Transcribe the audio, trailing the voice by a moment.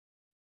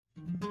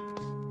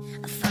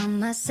I found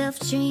myself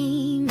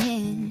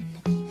dreaming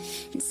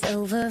in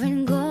silver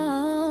and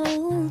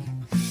gold,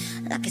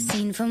 like a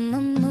scene from a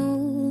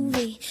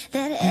movie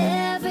that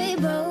every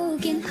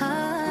broken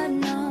heart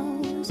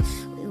knows.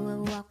 We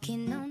were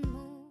walking on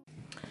moon.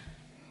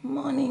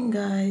 Morning,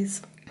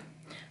 guys.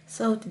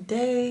 So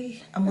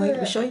today I'm going to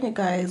be showing you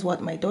guys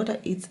what my daughter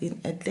eats in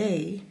a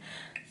day.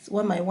 It's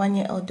what my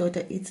 1-year-old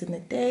daughter eats in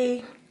a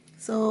day.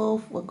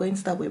 So we're going to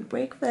start with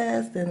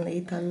breakfast, then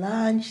later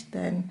lunch,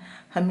 then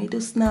her middle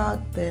snack,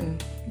 then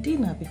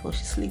dinner before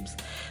she sleeps.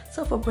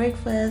 So for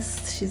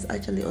breakfast, she's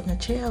actually on a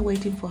chair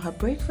waiting for her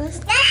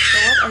breakfast.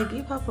 So what I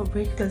give her for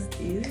breakfast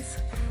is,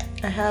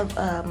 I have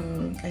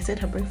I said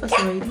her breakfast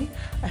already.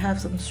 I have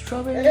some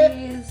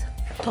strawberries,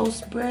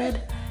 toast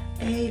bread,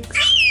 eggs,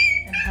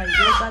 and her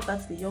yogurt.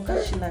 That's the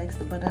yogurt she likes,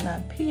 the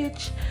banana and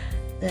peach.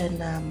 Then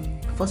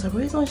for some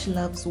reason she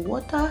loves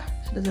water.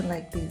 She doesn't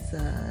like these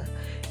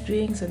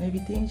drinks and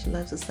everything. She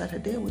loves to start her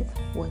day with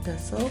water.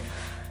 So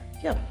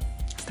yeah,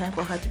 it's time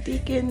for her to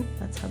dig in.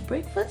 That's her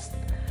breakfast.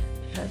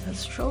 She has her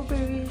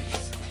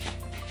strawberries,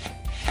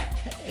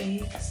 her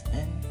eggs,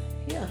 and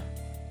yeah.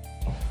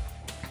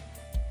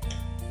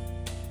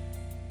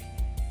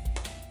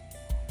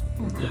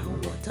 And her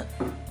water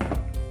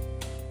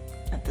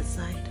at the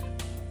side.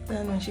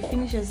 Then when she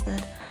finishes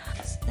that,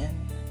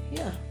 and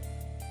yeah.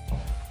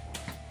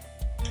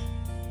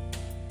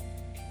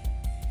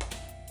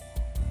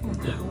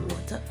 Her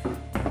water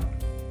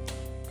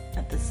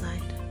at the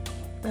side.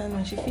 Then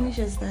when she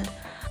finishes that,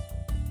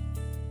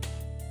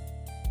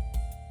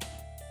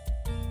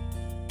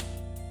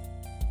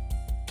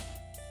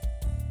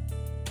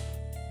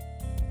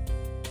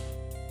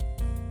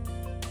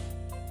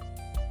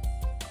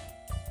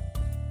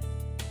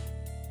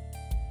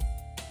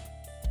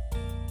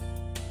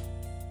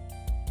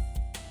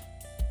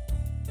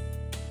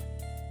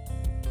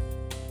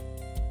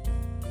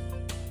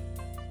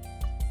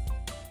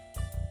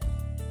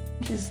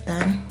 she's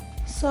done.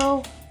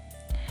 So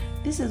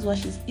this is what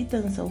she's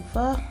eaten so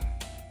far.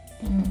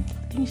 I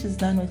think she's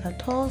done with her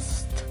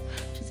toast.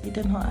 She's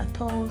eaten her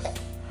toast,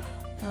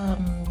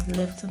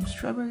 left some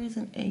strawberries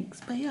and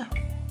eggs, but yeah,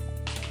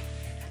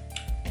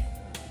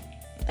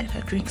 let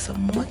her drink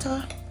some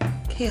water.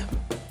 Here.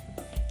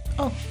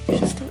 Oh,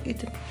 she's still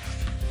eating.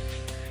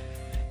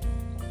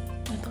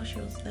 I thought she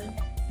was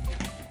dead.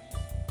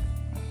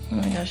 Oh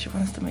my gosh, she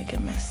wants to make a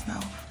mess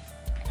now.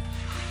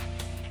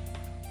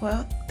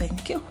 Well,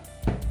 thank you.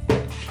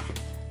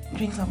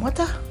 Drink some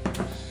water.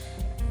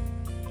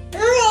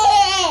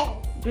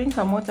 Drink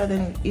some water,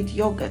 then eat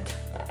yogurt.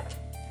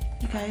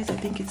 You guys, I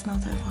think it's now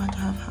time for her to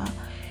have her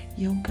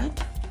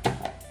yogurt.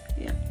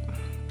 Yeah,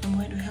 I'm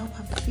going to help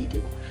her feed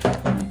it.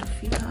 I'm going to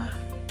feed her.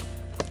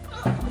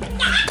 I'm going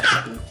to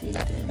help her eat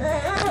it.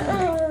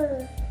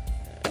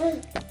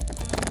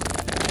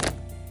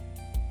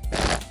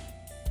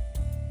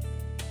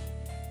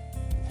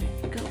 There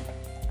you go.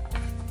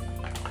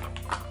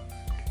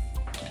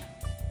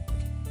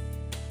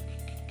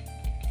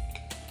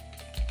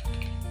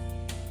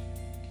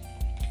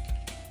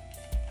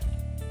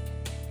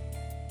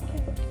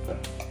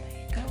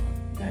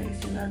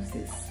 She loves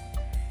this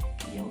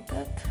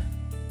yogurt.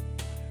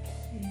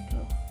 There you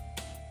go.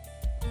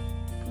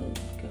 Good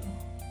girl.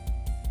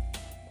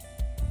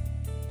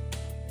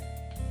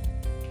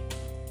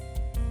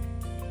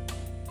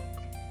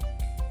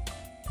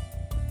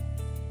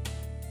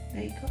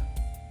 There you go.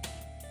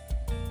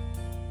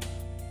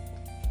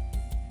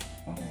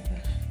 Oh my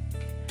gosh.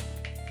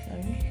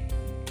 Sorry.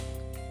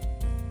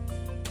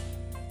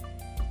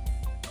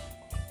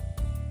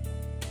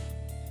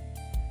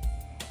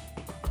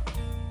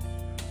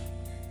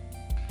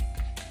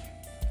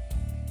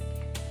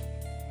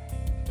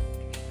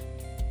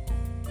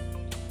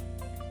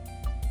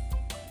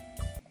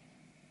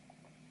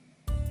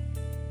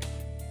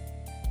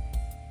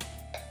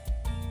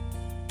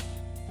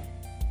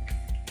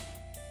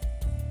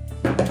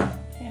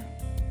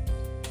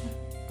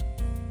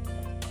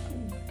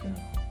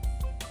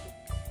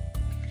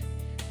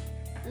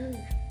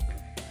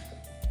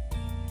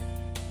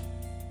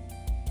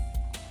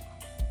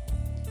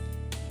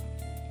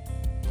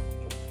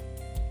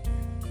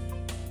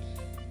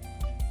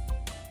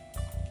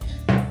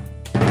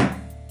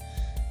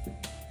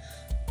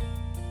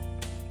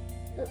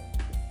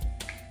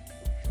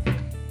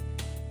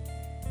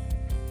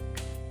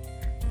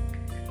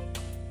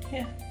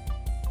 Yeah,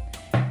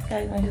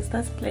 guys, when she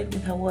starts playing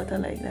with her water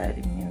like that,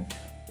 it means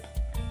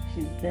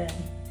she's done.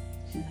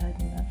 She's had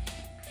enough.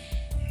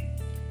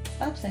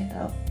 Upside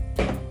down.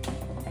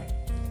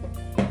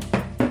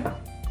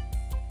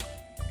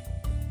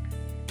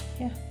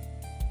 Yeah.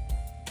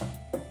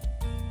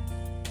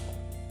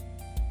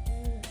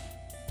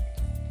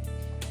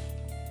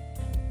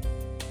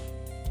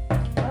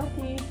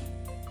 Healthy.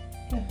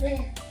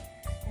 Yeah.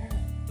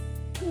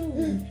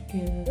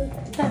 Good.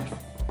 That's.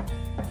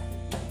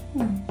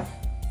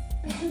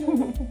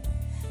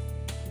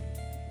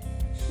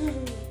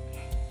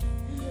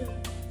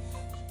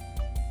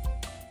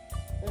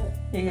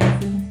 Yeah,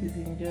 since she's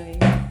enjoying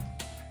it.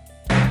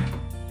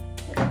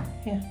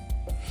 Here.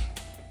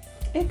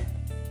 Eat.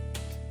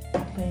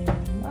 in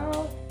your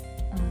mouth.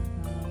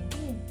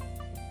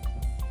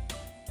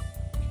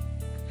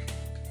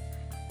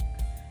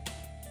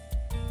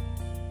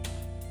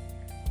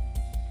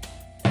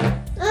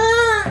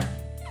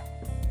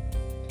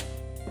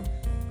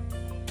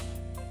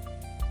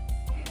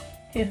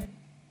 Here.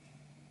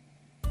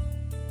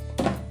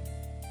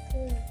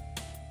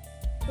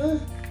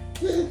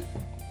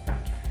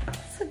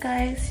 So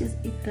guys, she's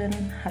eaten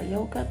her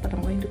yogurt, but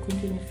I'm going to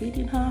continue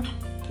feeding her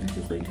and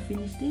she's going to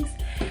finish this.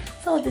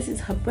 So this is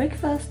her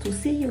breakfast. We'll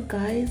see you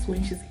guys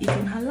when she's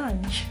eating her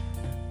lunch.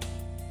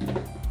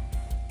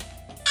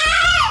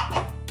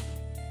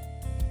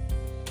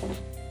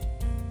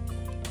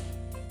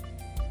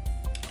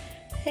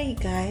 Hey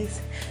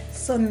guys,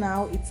 so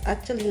now it's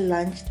actually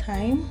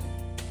lunchtime.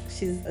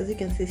 As you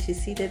can see, she's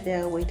seated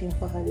there waiting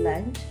for her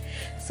lunch.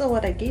 So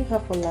what I gave her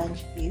for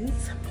lunch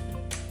is,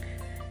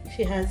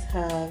 she has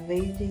her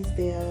veggies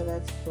there,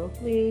 that's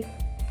broccoli,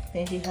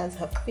 then she has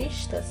her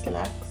fish, that's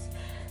lax,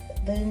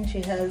 then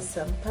she has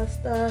some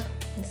pasta,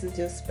 this is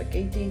just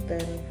spaghetti,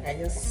 then I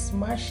just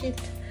smash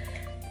it.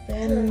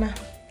 Then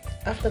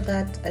after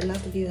that I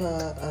love to give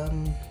her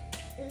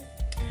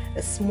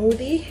a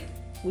smoothie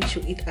which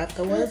she'll eat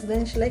afterwards.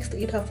 Then she likes to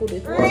eat her food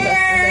with water, as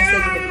I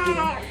said in the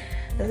beginning.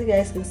 As you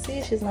guys can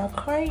see, she's now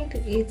crying to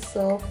eat,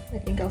 so I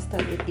think I'll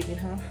start with giving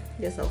her.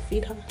 Yes, I'll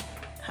feed her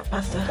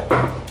pasta.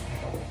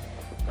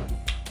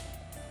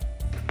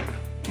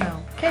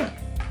 Okay.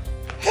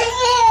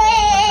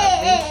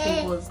 Her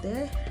vegetables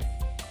there,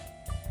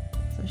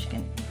 so she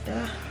can eat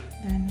that.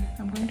 Then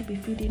I'm going to be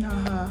feeding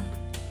her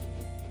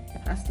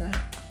pasta.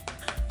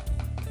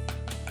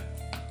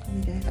 As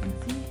you guys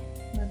can see,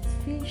 that's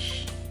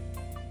fish.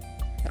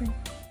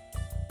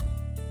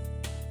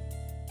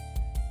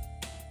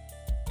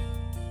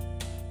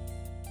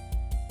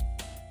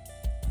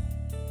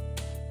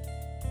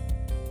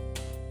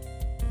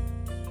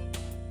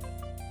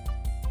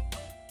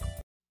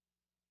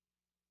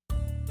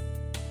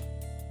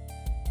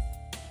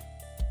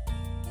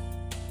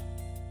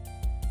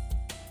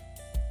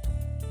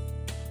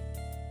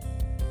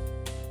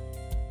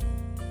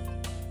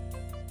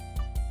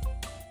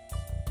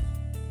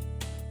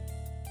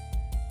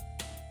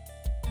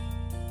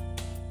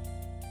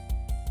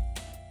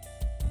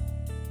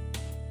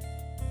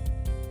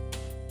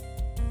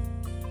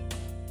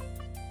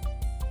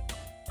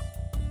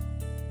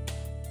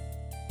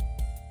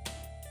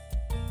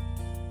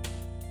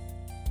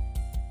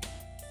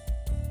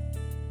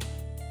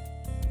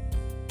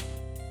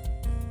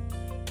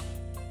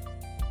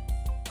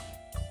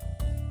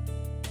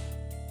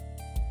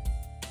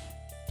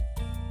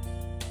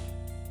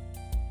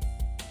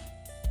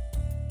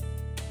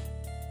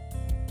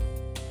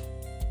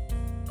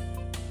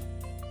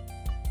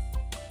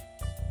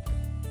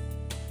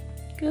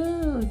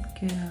 Good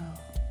girl.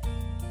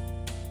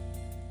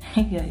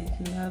 Yeah,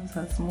 she loves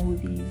her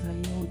smoothies, her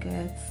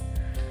yogurts,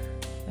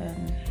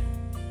 and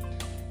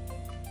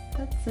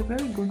that's a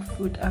very good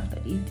food after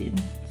eating.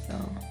 So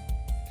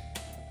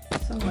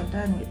we're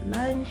done with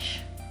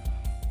lunch.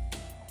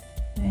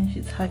 Then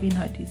she's having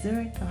her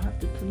dessert. I'll have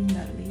to clean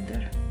that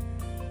later.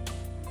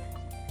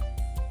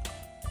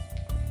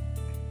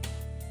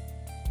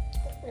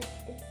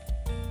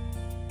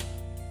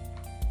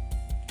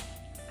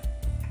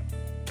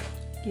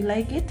 You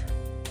like it?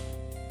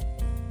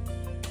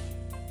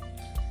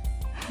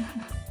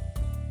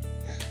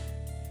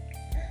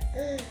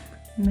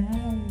 Nice.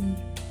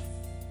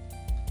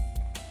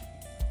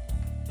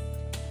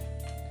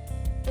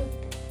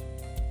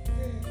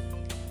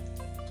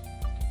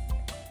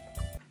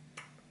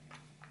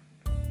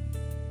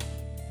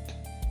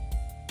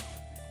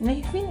 Now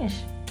you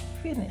finish.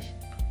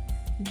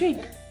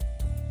 Drink.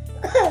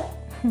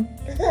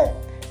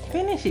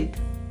 Finish it.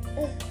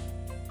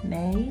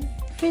 Nay,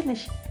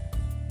 finish.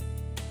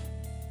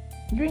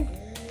 Drink.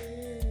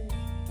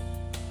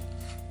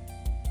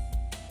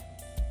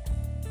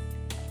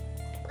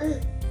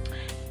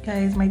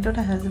 Guys, my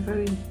daughter has a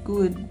very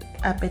good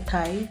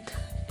appetite.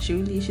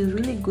 She's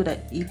really good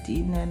at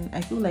eating, and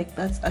I feel like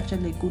that's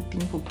actually a good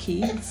thing for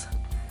kids.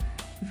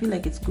 I feel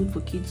like it's good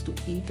for kids to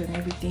eat and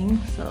everything.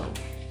 So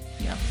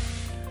yeah,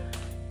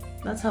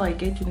 that's how I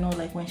get to know,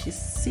 like, when she's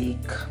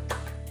sick,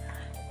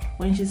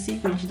 when she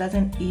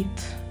doesn't eat,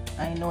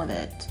 I know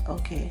that,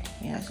 okay,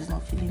 yeah, she's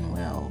not feeling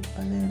well.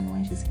 But then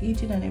when she's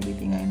eating and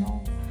everything, I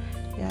know,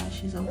 yeah,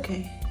 she's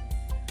okay.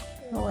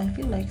 So I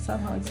feel like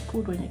somehow it's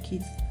good when your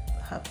kids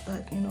have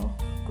that, you know,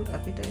 good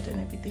appetite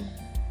and everything.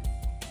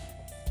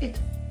 Eat.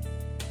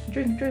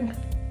 Drink.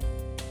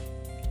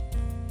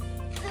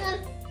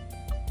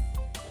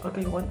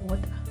 Okay, you want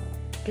water?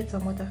 Get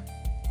some water.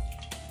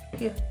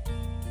 Here.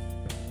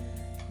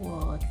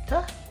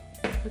 Water.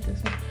 Put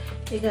this one.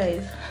 Hey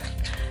guys,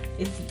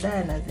 it's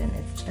done, as in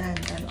it's done.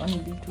 Only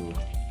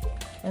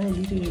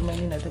little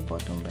remaining at the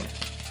bottom, but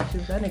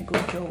she's done a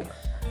good job.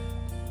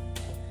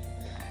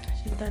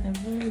 She's done a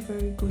very,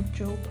 very good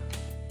job.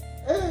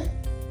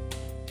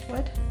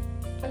 What?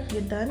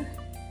 You're done?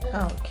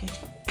 Oh, okay.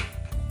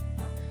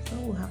 So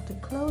we'll have to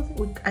close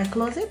it. I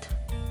close it?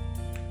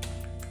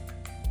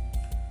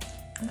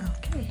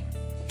 Okay.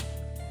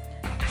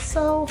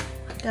 So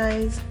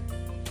guys,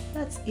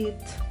 that's it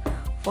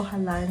for her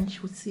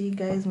lunch. We'll see you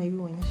guys maybe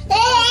when she's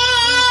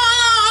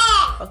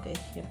okay,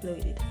 you play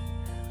with it.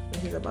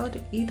 When she's about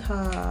to eat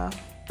her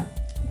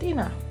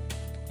dinner.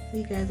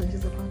 See you guys when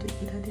she's about to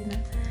eat her dinner.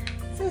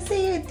 So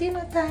see you at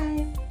dinner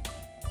time.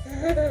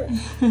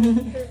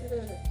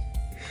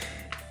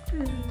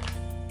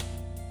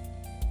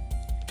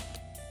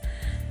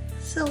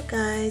 So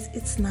guys,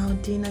 it's now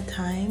dinner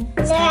time.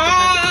 It's time for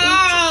her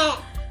to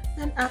eat.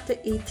 And after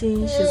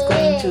eating, she's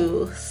going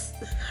to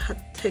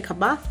take a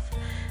bath.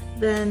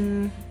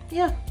 Then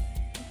yeah,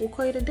 we'll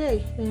call it a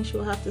day. Then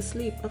she'll have to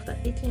sleep. After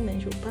eating, then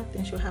she'll bath,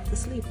 then she'll have to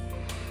sleep.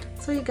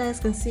 So you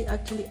guys can see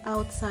actually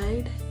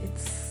outside,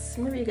 it's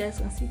maybe you guys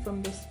can see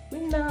from this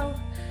window,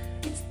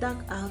 it's dark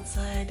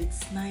outside,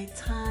 it's night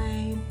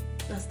time.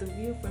 That's the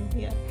view from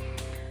here.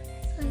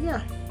 So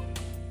yeah,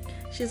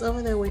 she's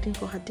over there waiting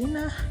for her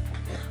dinner.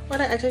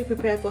 What I actually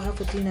prepared for her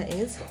for dinner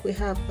is we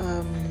have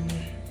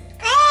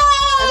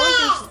I don't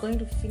think she's going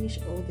to finish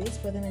all this,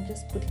 but then I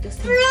just put it just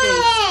in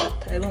case,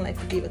 but I don't like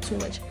to give her too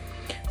much.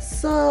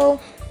 So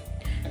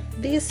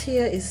this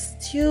here is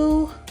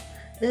stew,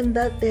 then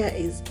that there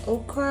is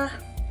okra,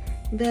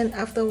 then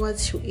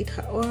afterwards she'll eat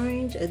her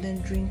orange and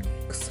then drink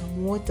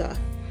some water.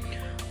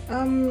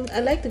 I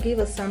like to give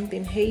her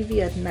something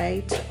heavy at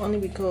night only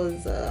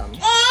because I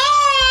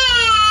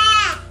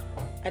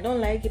don't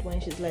like it when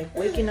she's like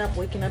waking up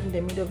in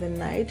the middle of the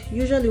night.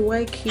 Usually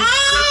why kids wake up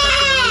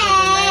in the middle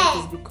of the night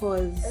is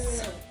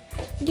because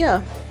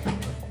yeah,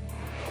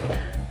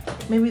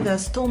 maybe their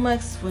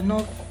stomachs were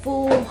not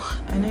full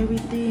and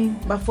everything,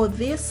 but for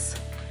this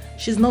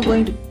she's not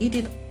going to eat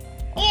it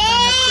by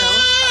herself.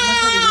 I'm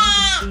actually going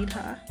to feed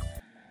her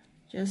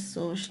just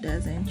so she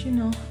doesn't, you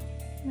know.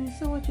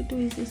 So what you do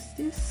is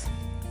this,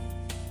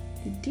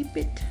 you dip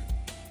it,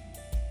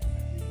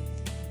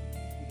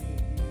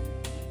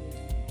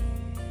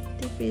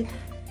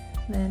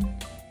 then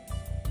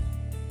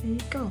there you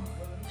go.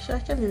 She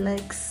actually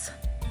likes,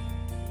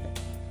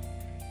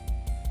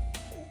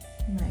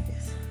 I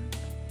guess.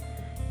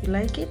 You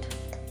like it?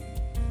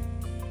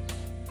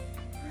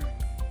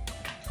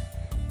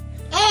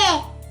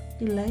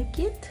 You like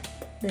it?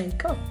 There you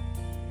go.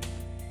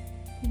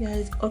 You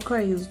guys,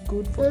 okra is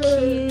good for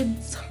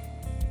kids.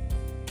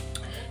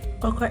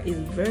 Okra is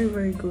very,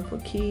 very good for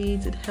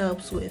kids. It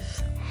helps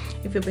with,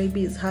 if your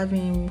baby is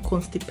having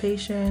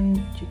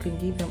constipation, you can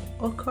give them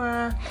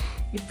okra.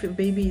 If your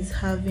baby is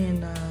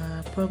having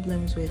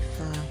problems with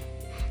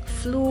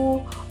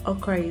flu,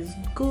 okra is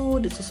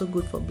good. It's also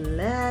good for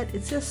blood.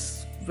 It's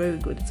just very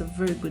good. It's a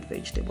very good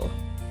vegetable.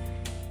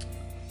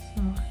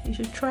 So you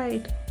should try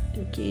it,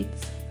 your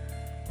kids.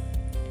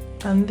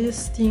 And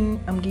this thing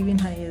I'm giving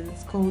her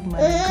is called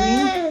Mana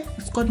Green.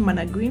 It's called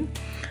Mana Green,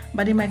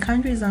 but in my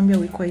country, Zambia,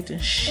 we call it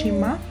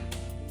Shima.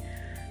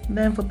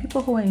 Then for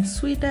people who are in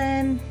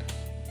Sweden,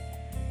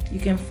 you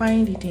can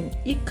find it in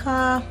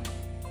Ica.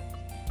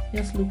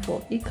 Just look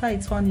for Ica.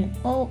 It's found in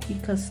all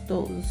Ica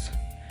stores.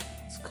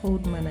 It's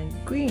called Mana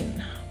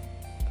Green.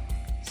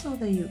 So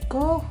there you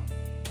go.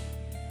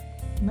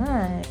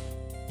 Nice.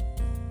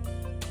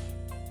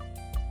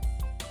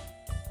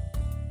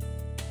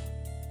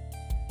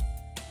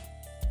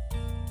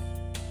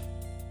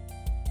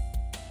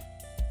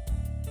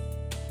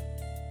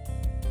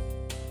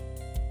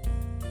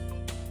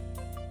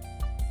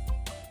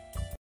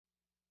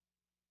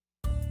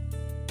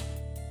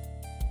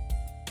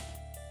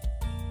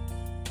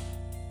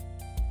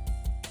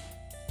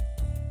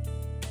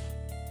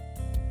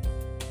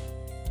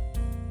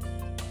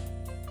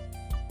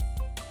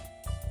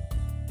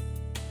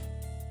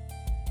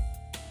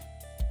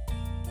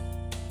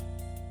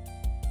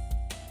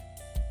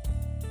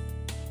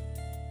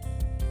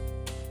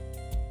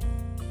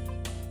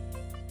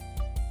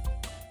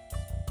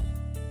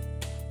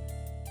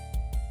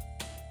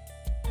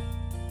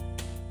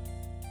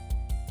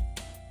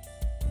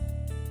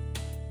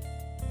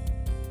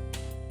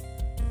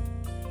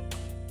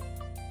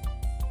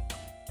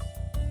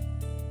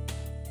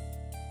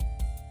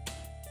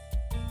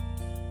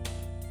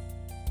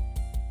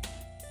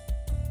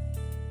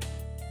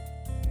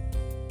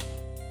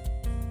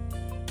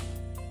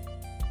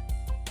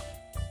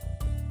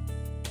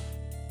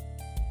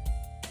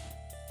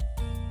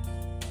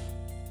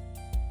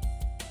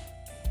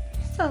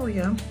 So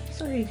yeah,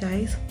 sorry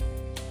guys,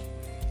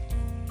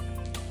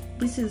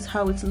 this is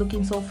how it's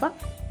looking so far.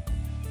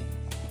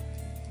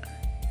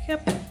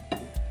 Yep,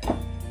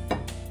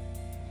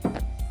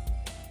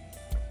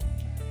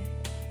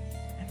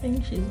 I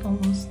think she's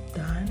almost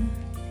done.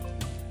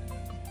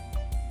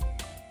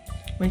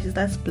 When she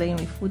starts playing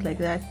with food like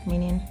that,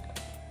 meaning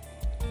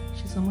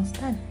she's almost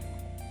done.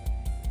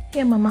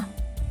 Here, mama.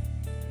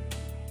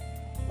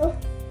 Oh.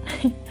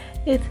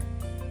 It's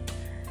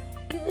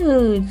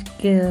good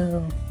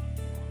girl.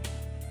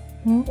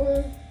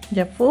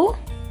 You're full?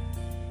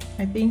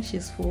 I think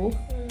she's full.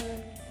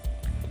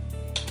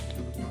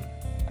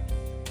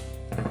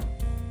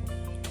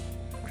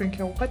 Drink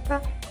your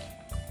water.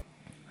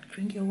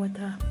 Drink your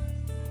water.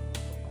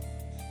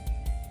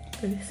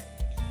 Please.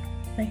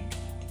 Hey.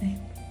 Please.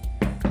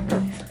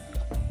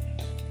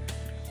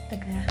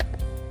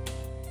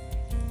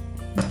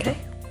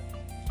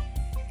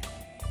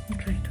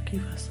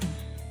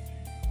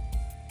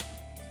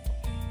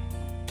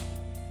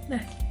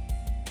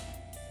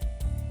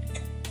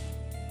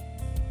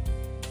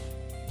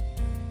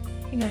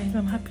 You guys,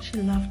 I'm happy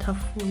she loved her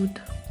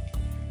food.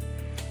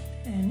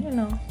 And you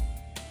know,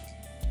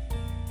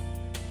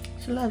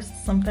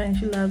 sometimes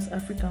she loves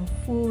African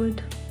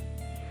food.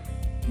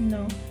 You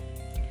know,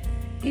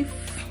 if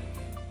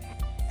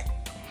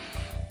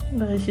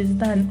she's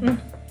done,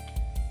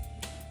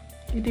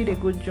 you did a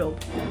good job.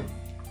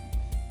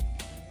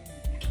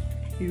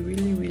 You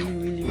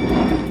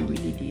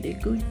really did a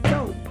good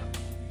job.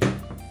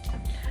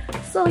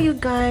 So you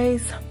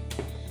guys,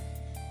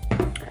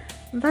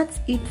 that's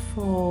it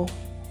for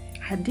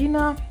her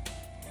dinner.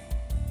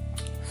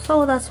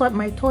 So that's what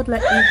my toddler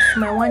eats,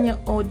 my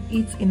 1-year-old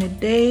eats in a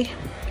day.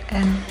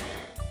 And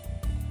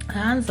her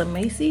hands are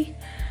messy.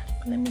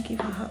 Let me give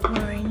her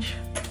orange.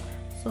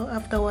 So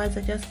afterwards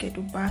I just get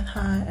to bath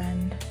her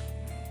and,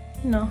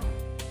 you know,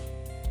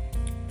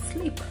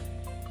 sleep.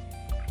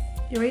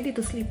 You're ready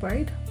to sleep,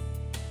 right?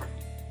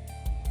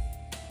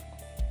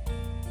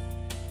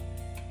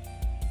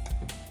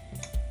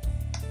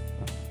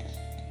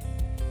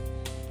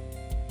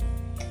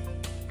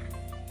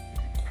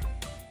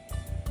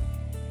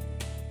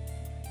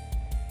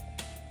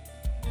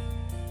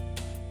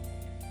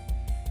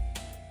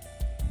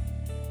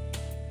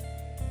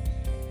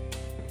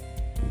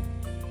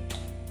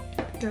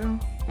 Girl.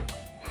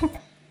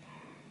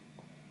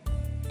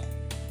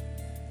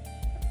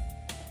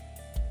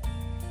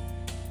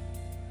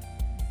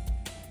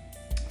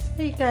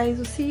 So you guys,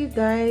 we'll see you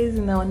guys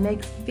in our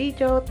next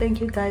video.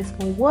 Thank you guys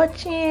for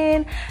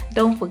watching.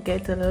 Don't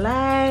forget to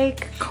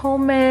like,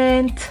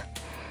 comment,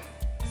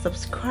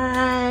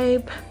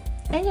 subscribe,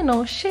 and you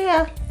know,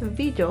 share the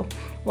video.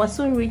 We're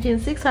soon reaching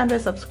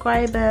 600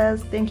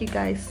 subscribers. Thank you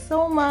guys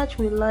so much.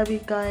 We love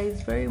you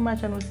guys very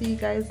much, and we'll see you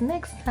guys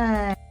next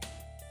time.